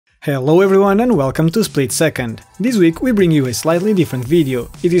Hello everyone and welcome to SplitSecond. This week we bring you a slightly different video.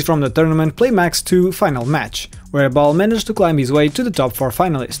 It is from the tournament PlayMax S2 Final match, where Baal managed to climb his way to the top 4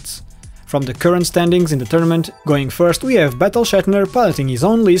 finalists. From the current standings in the tournament, going first we have Shatner piloting his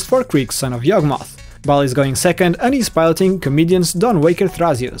own list for Creek, son of Yawgmoth. Baal is going second and is piloting comedians Dawnwaker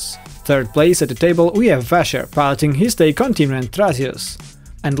Thrasios. Third place at the table we have Vasher piloting his take on Tymna Thrasios.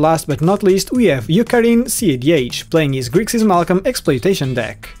 And last but not least we have Yukarin cEDH playing his Grixis Malcolm Exploitation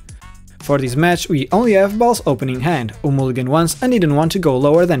deck. For this match we only have Baal's opening hand, who mulliganed once and didn't want to go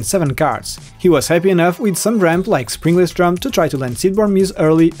lower than 7 cards. He was happy enough with some ramp like Springless Drum to try to land Seedborn Muse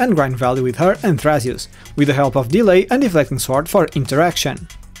early and grind value with her and Thrasios, with the help of Delay and Deflecting Sword for interaction.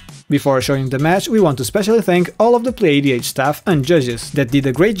 Before showing the match, we want to specially thank all of the PlayEDH staff and judges that did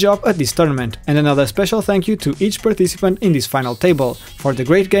a great job at this tournament, and another special thank you to each participant in this final table for the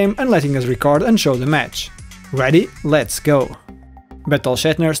great game and letting us record and show the match. Ready? Let's go!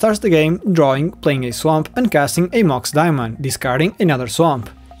 Shatner starts the game drawing, playing a swamp and casting a Mox Diamond, discarding another swamp.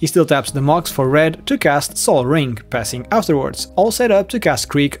 He still taps the Mox for red to cast Soul Ring, passing afterwards, all set up to cast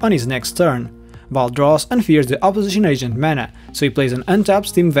Creek on his next turn. Baal draws and fears the opposition agent mana, so he plays an untapped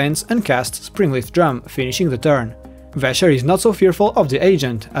Steam Vents and casts Springleaf Drum, finishing the turn. Vasher is not so fearful of the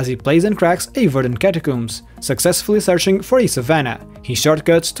agent, as he plays and cracks a Verdant Catacombs, successfully searching for a Savannah. He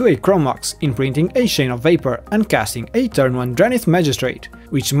shortcuts to a Chromox, imprinting a Chain of Vapor and casting a turn 1 Dranith Magistrate,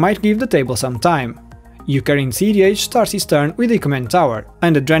 which might give the table some time. Yukarin cEDH starts his turn with a Command Tower,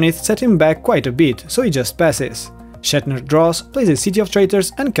 and the Dranith set him back quite a bit, so he just passes. Shatner draws, plays a City of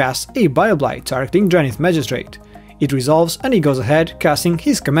Traitors and casts a Bioblight targeting Dranith Magistrate. It resolves and he goes ahead casting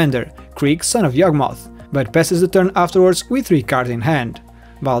his commander, Creek, son of Yawgmoth, but passes the turn afterwards with 3 cards in hand.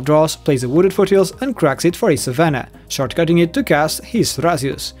 Baal draws, plays a Wooded Foothills and cracks it for a Savannah, shortcutting it to cast his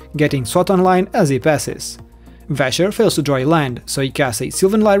Thrasios, getting SWAT online as he passes. Vasher fails to draw a land, so he casts a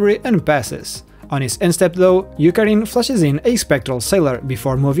Sylvan Library and passes. On his end step though, Yukarin flashes in a Spectral Sailor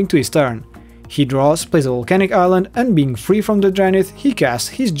before moving to his turn. He draws, plays a Volcanic Island, and being free from the Dranith, he casts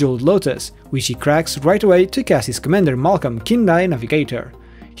his Jeweled Lotus, which he cracks right away to cast his commander Malcolm Kindai Navigator.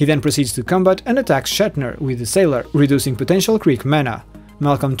 He then proceeds to combat and attacks Shatner with the Sailor, reducing potential Creek mana.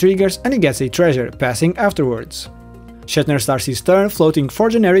 Malcolm triggers and he gets a treasure, passing afterwards. Shatner starts his turn floating 4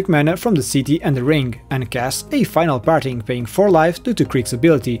 generic mana from the city and the ring, and casts a Final Parting, paying 4 life due to Creek's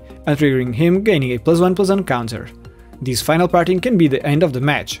ability, and triggering him gaining a +1/+1 counter. This Final Parting can be the end of the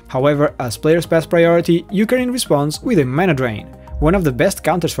match, however, as players pass priority, Yukarin responds with a Mana Drain, one of the best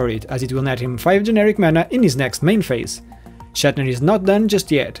counters for it, as it will net him 5 generic mana in his next main phase. Shatner is not done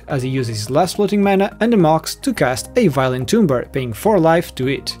just yet, as he uses his last floating mana and the Mox to cast a Violent Tomber, paying 4 life to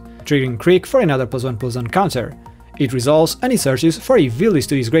it, triggering Creek for another +1/+1 counter. It resolves and he searches for a V-List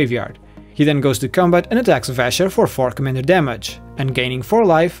to his graveyard. He then goes to combat and attacks Vasher for 4 commander damage, and gaining 4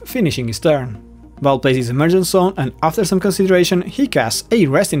 life, finishing his turn. Baal plays his Emergence Zone and after some consideration he casts a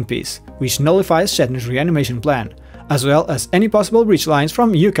Rest in Peace, which nullifies Shatner's reanimation plan, as well as any possible breach lines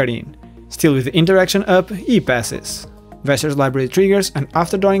from Yukarin. Still with the interaction up, he passes. Vasher's library triggers and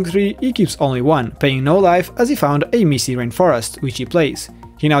after drawing 3 he keeps only 1, paying no life as he found a Misty Rainforest, which he plays.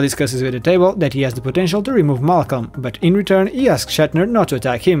 He now discusses with the table that he has the potential to remove Malcolm, but in return he asks Shatner not to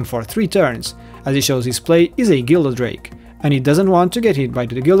attack him for 3 turns, as he shows his play is a Gilded Drake, and he doesn't want to get hit by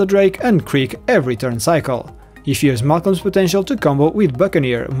the Gilded Drake and Creek every turn cycle. He fears Malcolm's potential to combo with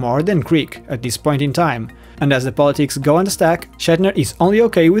Buccaneer more than Creek at this point in time, and as the politics go on the stack, Shatner is only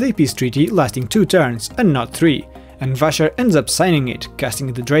okay with a peace treaty lasting 2 turns and not 3, and Vasher ends up signing it,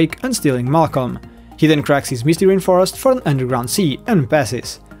 casting the Drake and stealing Malcolm. He then cracks his Misty Rainforest for an Underground Sea and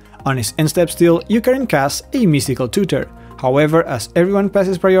passes. On his end step still, Yukarin casts a Mystical Tutor. However, as everyone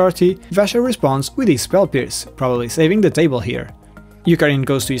passes priority, Vasher responds with a Spell Pierce, probably saving the table here. Yukarin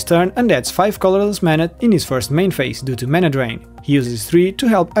goes to his turn and adds 5 colorless mana in his first main phase due to mana drain. He uses 3 to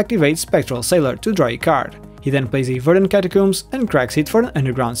help activate Spectral Sailor to draw a card. He then plays a Verdant Catacombs and cracks it for an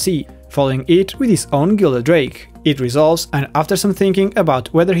Underground Sea, following it with his own Gilded Drake. It resolves, and after some thinking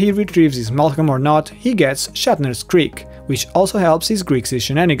about whether he retrieves his Malcolm or not, he gets Shatner's Creek, which also helps his Grixis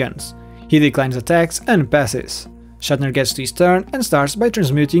shenanigans. He declines attacks and passes. Shatner gets to his turn and starts by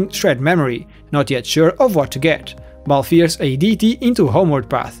transmuting Shred Memory, not yet sure of what to get. Baal fears a DT into Homeward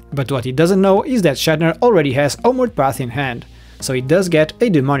Path, but what he doesn't know is that Shatner already has Homeward Path in hand, so he does get a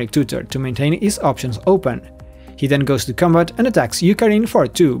Demonic Tutor to maintain his options open. He then goes to combat and attacks Yukarin for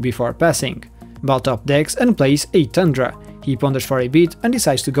 2 before passing. Baal top decks and plays a Tundra. He ponders for a bit and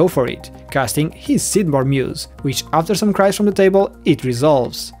decides to go for it, casting his Seedborn Muse, which after some cries from the table, it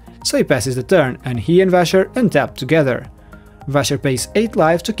resolves. So he passes the turn and he and Vasher untap together. Vasher pays 8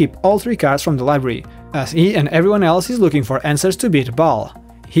 life to keep all 3 cards from the library, as he and everyone else is looking for answers to beat Baal.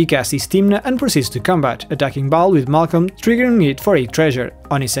 he casts his Tymna and proceeds to combat, attacking Baal with Malcolm, triggering it for a treasure.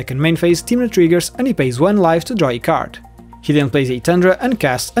 On his second main phase, Tymna triggers and he pays 1 life to draw a card. He then plays a Tundra and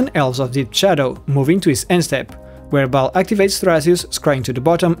casts an Elves of Deep Shadow, moving to his end step, where Baal activates Thrasios, scrying to the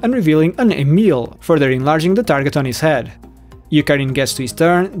bottom and revealing an Emil, further enlarging the target on his head. Yukarin gets to his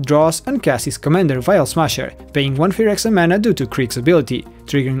turn, draws and casts his commander Vial Smasher, paying 1 Fear extra mana due to Krieg's ability,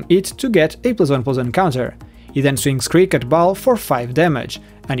 triggering it to get a +1/+1 counter. He then swings Krieg at Baal for 5 damage,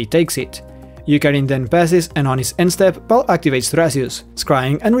 and he takes it. Yukarin then passes, and on his end step, Baal activates Thrasios,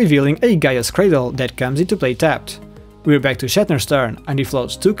 scrying and revealing a Gaia's Cradle that comes into play tapped. We're back to Shatner's turn, and he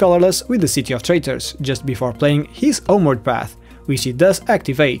floats 2 colorless with the City of Traitors, just before playing his Homeward Path, which he does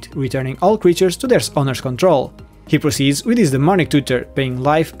activate, returning all creatures to their owner's control. He proceeds with his Demonic Tutor, paying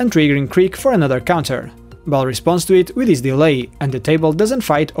life and triggering Krieg for another counter. Baal responds to it with his delay, and the table doesn't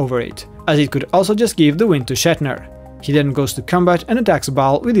fight over it, as it could also just give the win to Shatner. He then goes to combat and attacks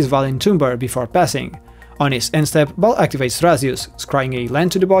Baal with his Valiant Tomber before passing. On his end step, Baal activates Thrasios, scrying a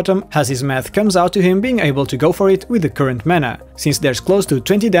land to the bottom, as his math comes out to him being able to go for it with the current mana, since there's close to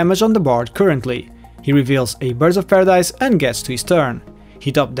 20 damage on the board currently. He reveals a Birds of Paradise and gets to his turn.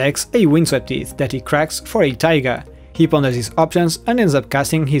 He top decks a Windswept Teeth that he cracks for a Taiga. He ponders his options and ends up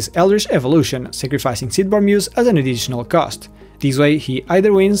casting his Eldritch Evolution, sacrificing Seedborn Muse as an additional cost. This way he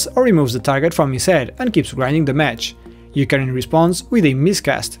either wins or removes the target from his head and keeps grinding the match. Yukarin responds with a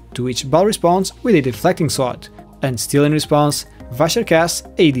Miscast, to which Baal responds with a Deflecting Swat, and still in response, Vasher casts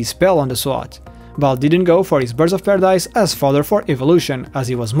a Dispel on the Swat. Baal didn't go for his Birds of Paradise as fodder for evolution, as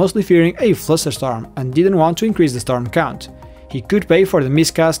he was mostly fearing a Flusterstorm and didn't want to increase the storm count. He could pay for the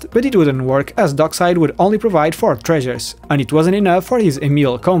Miscast, but it wouldn't work as Dockside would only provide 4 treasures, and it wasn't enough for his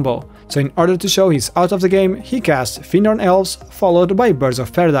Emil combo, so in order to show he's out of the game, he casts Findorn Elves followed by Birds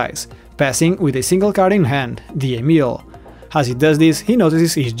of Paradise, passing with a single card in hand, the Emil. As he does this, he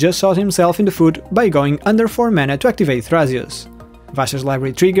notices he just shot himself in the foot by going under 4 mana to activate Thrasios. Vasher's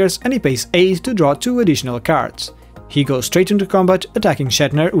library triggers and he pays 8 to draw 2 additional cards. He goes straight into combat, attacking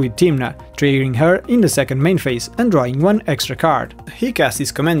Shatner with Tymna, triggering her in the second main phase and drawing 1 extra card. He casts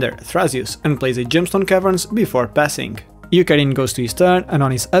his commander, Thrasios, and plays a Gemstone Caverns before passing. Yukarin goes to his turn, and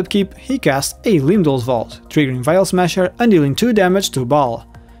on his upkeep, he casts a Limdol's Vault, triggering Vial Smasher and dealing 2 damage to Baal.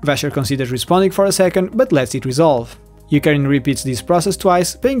 Vasher considers responding for a second, but lets it resolve. Yukarin repeats this process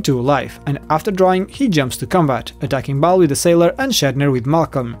twice, paying 2 life, and after drawing, he jumps to combat, attacking Baal with the Sailor and Shatner with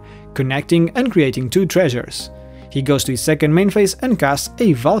Malcolm, connecting and creating 2 treasures. He goes to his second main phase and casts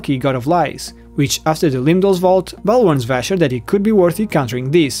a Valky God of Lies, which after the Limdol's Vault, Baal warns Vasher that it could be worthy countering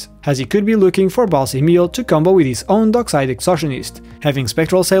this, as he could be looking for Baal's Emil to combo with his own Dockside Extortionist, having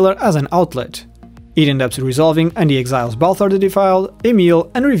Spectral Sailor as an outlet. It ends up resolving and he exiles Balthor the Defiled, Emil,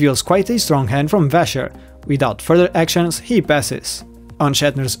 and reveals quite a strong hand from Vasher. Without further actions, he passes. On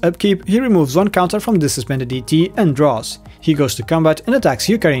Shatner's upkeep, he removes 1 counter from the suspended DT and draws. He goes to combat and attacks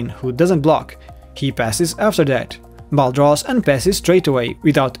Yukarin, who doesn't block. He passes after that. Baal draws and passes straight away,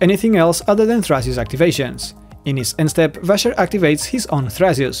 without anything else other than Thrasios activations. In his end step, Vasher activates his own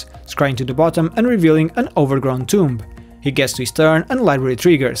Thrasios, scrying to the bottom and revealing an Overgrown Tomb. He gets to his turn and library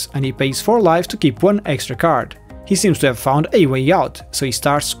triggers, and he pays 4 life to keep 1 extra card. He seems to have found a way out, so he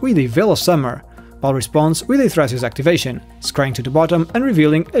starts with a Veil of Summer. Baal responds with a Thrasios activation, scrying to the bottom and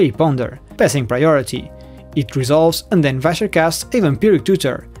revealing a Ponder, passing priority. It resolves, and then Vasher casts a Vampiric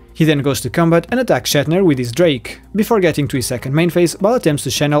Tutor. He then goes to combat and attacks Shatner with his Drake. Before getting to his second main phase, Baal attempts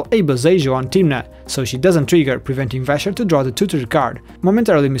to channel a Boseiju on Tymna, so she doesn't trigger, preventing Vasher to draw the tutored card,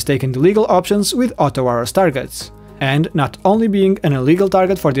 momentarily mistaking the legal options with Auto-Aros targets. And not only being an illegal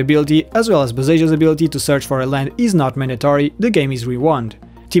target for the ability, as well as Boseiju's ability to search for a land is not mandatory, the game is rewound.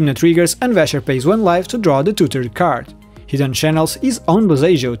 Tymna triggers and Vasher pays 1 life to draw the tutored card. He then channels his own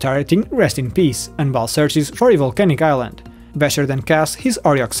Boseiju targeting Rest in Peace, and Baal searches for a volcanic island. Vasher then casts his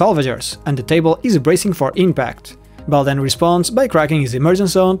Auriok Salvagers, and the table is bracing for impact. Baal then responds by cracking his Immersion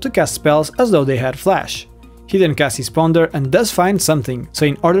Zone to cast spells as though they had flash. He then casts his Ponder and does find something, so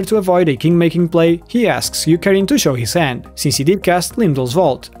in order to avoid a king-making play, he asks Yukarin to show his hand, since he did cast Limdol's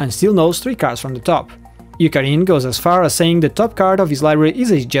Vault, and still knows 3 cards from the top. Yukarin goes as far as saying the top card of his library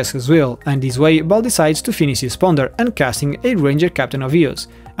is a Jeska's Will, and this way Baal decides to finish his Ponder and casting a Ranger Captain of Eos,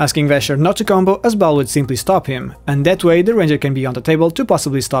 asking Vasher not to combo as Baal would simply stop him, and that way the Ranger can be on the table to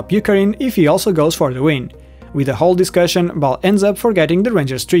possibly stop Yukarin if he also goes for the win. With the whole discussion, Baal ends up forgetting the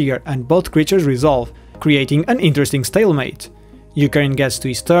Ranger's trigger and both creatures resolve, creating an interesting stalemate. Yukarin gets to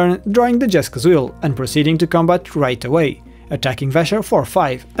his turn, drawing the Jeska's Will and proceeding to combat right away, attacking Vasher for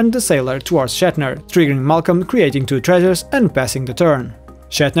 5 and the Sailor towards Shatner, triggering Malcolm, creating 2 treasures and passing the turn.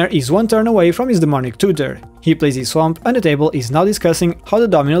 Shatner is 1 turn away from his Demonic Tutor. He plays his swamp and the table is now discussing how the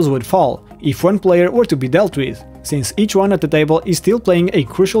dominoes would fall if one player were to be dealt with, since each one at the table is still playing a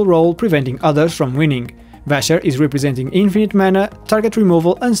crucial role preventing others from winning. Vasher is representing infinite mana, target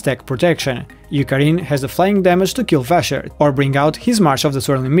removal and stack protection. Yukarin has the flying damage to kill Vasher or bring out his March of the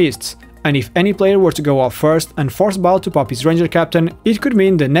Swirling Mists. And if any player were to go off first and force Baal to pop his Ranger Captain, it could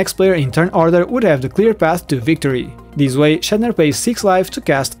mean the next player in turn order would have the clear path to victory. This way, Shatner pays 6 life to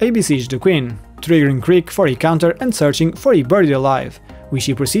cast a Besiege the Queen, triggering Creek for a counter and searching for a Buried Alive, which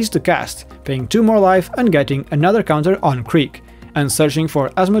he proceeds to cast, paying 2 more life and getting another counter on Creek, and searching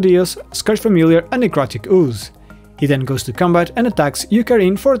for Asmodeus, Scourge Familiar and Necrotic Ooze. He then goes to combat and attacks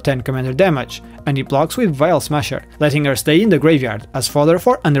Yukarin for 10 commander damage, and he blocks with Vile Smasher, letting her stay in the graveyard as fodder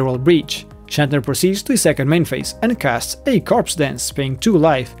for Underworld Breach. Shatner proceeds to his second main phase and casts a Corpse Dance, paying 2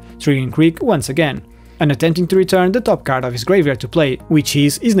 life, triggering Creek once again, and attempting to return the top card of his graveyard to play, which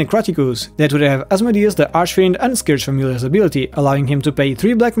is his Necrotic Ooze, that would have Asmodeus the Archfiend and Scourge Familiar's ability, allowing him to pay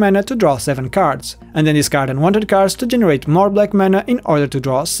 3 black mana to draw 7 cards, and then discard unwanted cards to generate more black mana in order to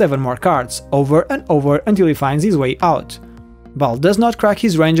draw 7 more cards, over and over until he finds his way out. Baal does not crack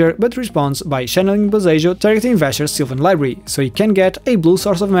his Ranger, but responds by channeling Bosejo, targeting Vasher's Sylvan Library, so he can get a blue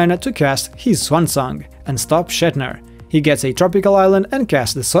source of mana to cast his Swansong, and stop Shatner. He gets a tropical island and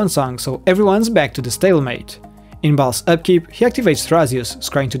casts the Swansong, so everyone's back to the stalemate. In Baal's upkeep, he activates Thrasios,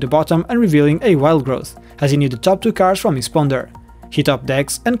 scrying to the bottom and revealing a Wild Growth, as he knew the top 2 cards from his Ponder. He top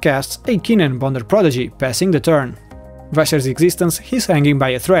decks and casts a Kinnan Bonder Prodigy, passing the turn. Vasher's existence is hanging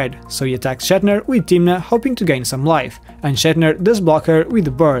by a thread, so he attacks Shatner with Tymna, hoping to gain some life, and Shatner does block her with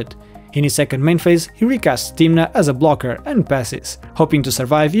the Bird. In his second main phase, he recasts Tymna as a blocker and passes, hoping to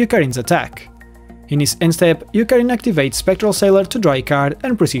survive Yukarin's attack. In his end step, Yukarin activates Spectral Sailor to draw a card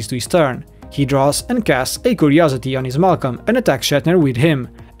and proceeds to his turn. He draws and casts a Curiosity on his Malcolm and attacks Shatner with him,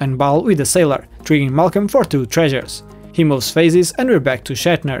 and Baal with the Sailor, triggering Malcolm for 2 treasures. He moves phases and we're back to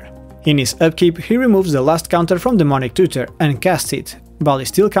Shatner. In his upkeep, he removes the last counter from Demonic Tutor and casts it. Baal is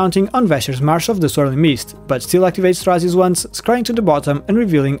still counting on Vasher's March of the Swirling Mist, but still activates Thrasios once, scrying to the bottom and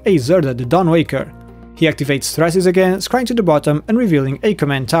revealing a Zerda the Dawnwaker. He activates Thrasios again, scrying to the bottom and revealing a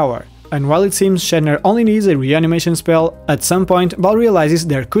Command Tower. And while it seems Shatner only needs a reanimation spell, at some point Baal realizes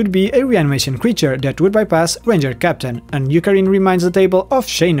there could be a reanimation creature that would bypass Ranger Captain, and Yukarin reminds the table of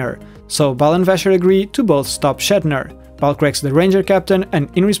Shatner, so Baal and Vasher agree to both stop Shatner. Baal cracks the Ranger Captain, and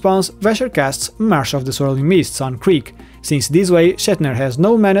in response Vasher casts March of the Swirling Mists on Creek, since this way Shatner has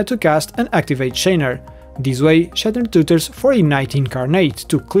no mana to cast and activate Shatner. This way Shatner tutors for a Night Incarnate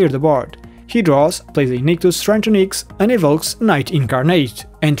to clear the board. He draws, plays a Nictus Shrine to Nyx, and evokes Night Incarnate,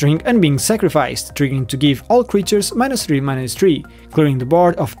 entering and being sacrificed, triggering to give all creatures -3/-3, clearing the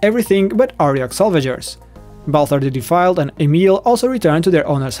board of everything but Auriok Salvagers. Balthar the Defiled and Emil also return to their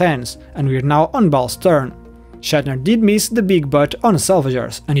owner's hands, and we're now on Baal's turn. Shatner did miss the big butt on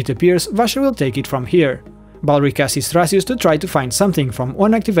Salvagers, and it appears Vasher will take it from here. Baal recasts his Thrasios to try to find something from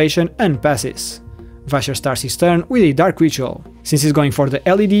one activation and passes. Vasher starts his turn with a Dark Ritual. Since he's going for the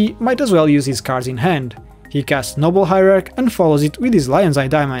LED, might as well use his cards in hand. He casts Noble Hierarch and follows it with his Lion's Eye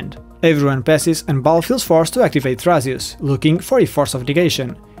Diamond. Everyone passes and Baal feels forced to activate Thrasios, looking for a Force of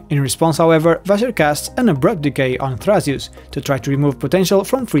Negation. In response, however, Vasher casts an Abrupt Decay on Thrasios to try to remove potential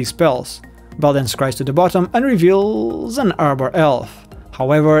from 3 spells. Baal then scries to the bottom and reveals an Arbor Elf.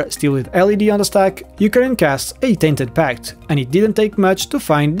 However, still with LED on the stack, Yukarin casts a Tainted Pact, and it didn't take much to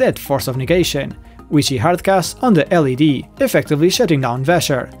find that Force of Negation, which he hardcasts on the LED, effectively shutting down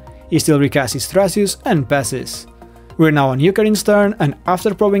Vasher. He still recasts his Thrasios and passes. We're now on Yukarin's turn, and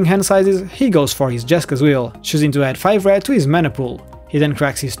after probing hand sizes, he goes for his Jeska's Will, choosing to add 5 red to his mana pool. He then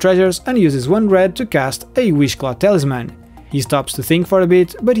cracks his treasures and uses 1 red to cast a Wishclaw Talisman. He stops to think for a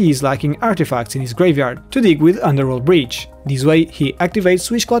bit, but he is lacking artifacts in his graveyard to dig with Underworld Breach. This way, he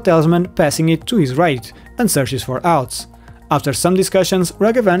activates Wishclaw Talisman, passing it to his right, and searches for outs. After some discussions,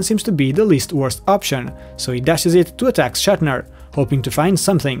 Ragavan seems to be the least worst option, so he dashes it to attack Shatner, hoping to find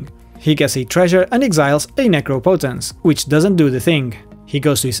something. He gets a treasure and exiles a Necropotence, which doesn't do the thing. He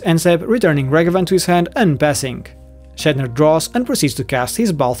goes to his end step, returning Ragavan to his hand and passing. Shatner draws and proceeds to cast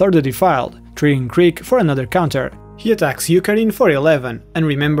his Balthar the Defiled, triggering Creek for another counter. He attacks Yukarin for 11, and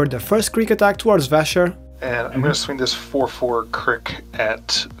remember the first Creek attack towards Vasher? And I'm going to swing this 4/4 Crick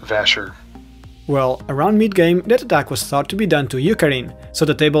at Vasher. Well, around mid-game that attack was thought to be done to Yukarin, so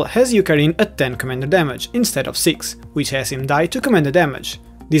the table has Yukarin at 10 commander damage instead of 6, which has him die to commander damage.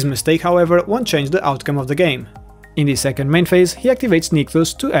 This mistake, however, won't change the outcome of the game. In the second main phase, he activates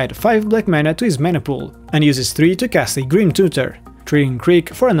Nictus to add 5 black mana to his mana pool, and uses 3 to cast a Grim Tutor, triggering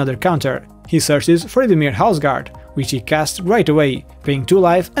Creek for another counter. He searches for Edemir Houseguard, which he casts right away, paying 2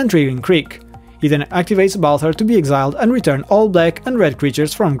 life and triggering Creek. He then activates Balthar to be exiled and return all black and red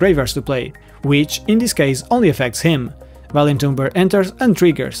creatures from graveyards to play, which in this case only affects him. Valentumber enters and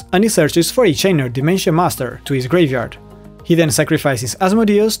triggers, and he searches for a Shatner Dementia Master to his graveyard. He then sacrifices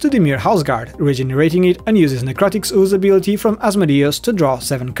Asmodeus to Dimir Houseguard, regenerating it, and uses Necrotic's Ooze ability from Asmodeus to draw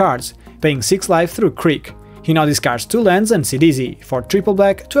 7 cards, paying 6 life through Creek. He now discards 2 lands and cEDH for triple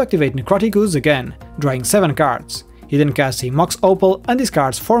black to activate Necrotic Ooze again, drawing 7 cards. He then casts a Mox Opal and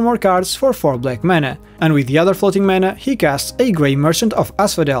discards 4 more cards for 4 black mana, and with the other floating mana he casts a Grey Merchant of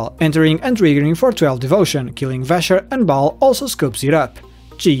Asphodel, entering and triggering for 12 devotion, killing Vasher, and Baal also scoops it up.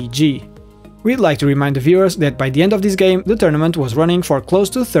 GG. We'd like to remind the viewers that by the end of this game the tournament was running for close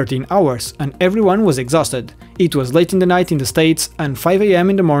to 13 hours and everyone was exhausted. It was late in the night in the States and 5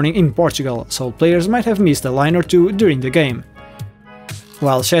 AM in the morning in Portugal, so players might have missed a line or two during the game.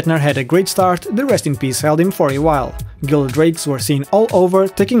 While Shatner had a great start, the rest in peace held him for a while. Gilded Drakes were seen all over,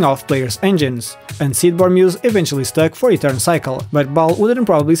 taking off players' engines, and Seedborn Muse eventually stuck for a turn cycle, but Baal wouldn't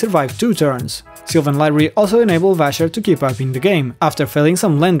probably survive 2 turns. Sylvan Library also enabled Vasher to keep up in the game, after failing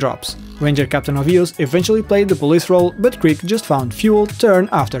some land drops. Ranger Captain of Use eventually played the police role, but Creek just found fuel turn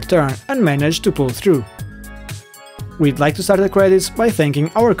after turn and managed to pull through. We'd like to start the credits by thanking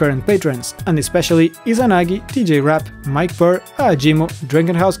our current patrons, and especially Izanagi, TJ Rap, Mike Purr, Aajimo,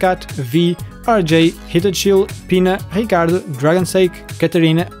 Drunken House Cat, V, RJ, Heated Shield, Pina, Ricardo, Dragonsake,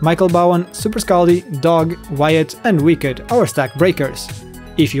 Katarina, Michael Bowen, Super Scaldi, Dog, Wyatt, and Wicked, our stack breakers.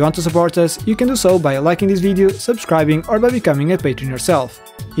 If you want to support us, you can do so by liking this video, subscribing, or by becoming a patron yourself.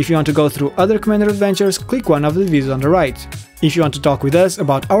 If you want to go through other Commander adventures, click one of the videos on the right. If you want to talk with us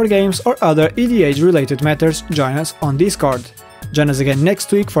about our games or other EDH related matters, join us on Discord. Join us again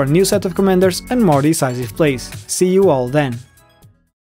next week for a new set of commanders and more decisive plays. See you all then!